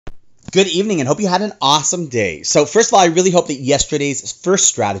Good evening and hope you had an awesome day. So first of all, I really hope that yesterday's first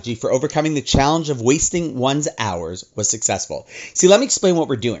strategy for overcoming the challenge of wasting one's hours was successful. See, let me explain what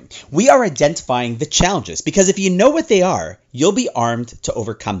we're doing. We are identifying the challenges because if you know what they are, you'll be armed to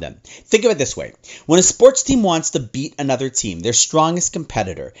overcome them. Think of it this way. When a sports team wants to beat another team, their strongest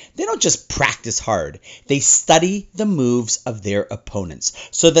competitor, they don't just practice hard. They study the moves of their opponents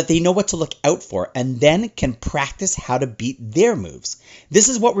so that they know what to look out for and then can practice how to beat their moves. This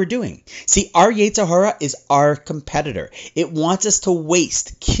is what we're doing. See, our Yetzer Hara is our competitor. It wants us to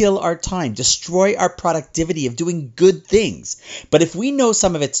waste, kill our time, destroy our productivity of doing good things. But if we know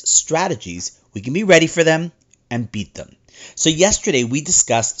some of its strategies, we can be ready for them and beat them. So yesterday we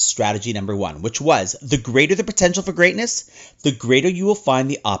discussed strategy number 1, which was the greater the potential for greatness, the greater you will find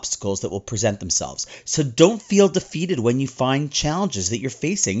the obstacles that will present themselves. So don't feel defeated when you find challenges that you're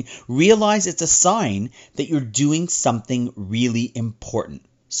facing. Realize it's a sign that you're doing something really important.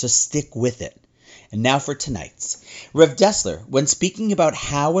 So stick with it. And now for tonight's. Rev Dessler, when speaking about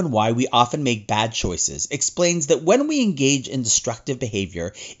how and why we often make bad choices, explains that when we engage in destructive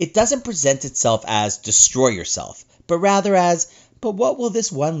behavior, it doesn't present itself as destroy yourself, but rather as, but what will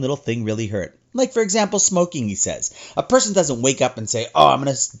this one little thing really hurt? Like, for example, smoking, he says. A person doesn't wake up and say, oh, I'm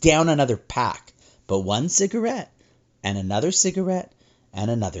going to down another pack, but one cigarette and another cigarette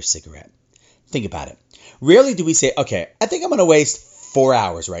and another cigarette. Think about it. Rarely do we say, okay, I think I'm going to waste 4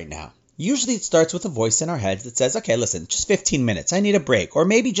 hours right now. Usually it starts with a voice in our heads that says, okay, listen, just 15 minutes. I need a break. Or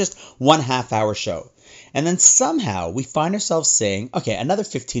maybe just 1.5 hour show. And then somehow we find ourselves saying, okay, another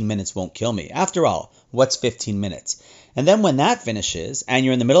 15 minutes won't kill me. After all, what's 15 minutes? And then when that finishes and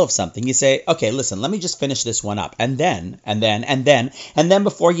you're in the middle of something, you say, okay, listen, let me just finish this one up. And then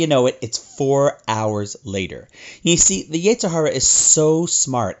before you know it, it's 4 hours later. You see, the Yetzer Hara is so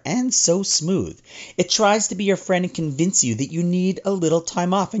smart and so smooth. It tries to be your friend and convince you that you need a little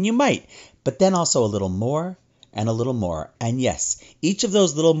time off, and you might, but then also a little more and a little more. And yes, each of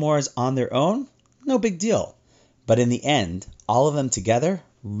those little mores on their own, no big deal. But in the end, all of them together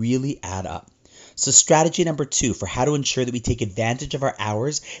really add up. So strategy number 2 for how to ensure that we take advantage of our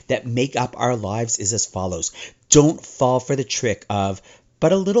hours that make up our lives is as follows. Don't fall for the trick of,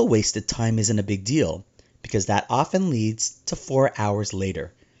 but a little wasted time isn't a big deal, because that often leads to 4 hours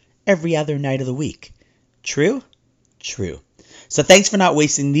later, every other night of the week. True? True. So thanks for not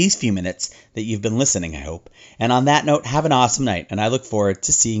wasting these few minutes that you've been listening, I hope. And on that note, have an awesome night, and I look forward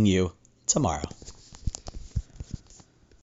to seeing you tomorrow.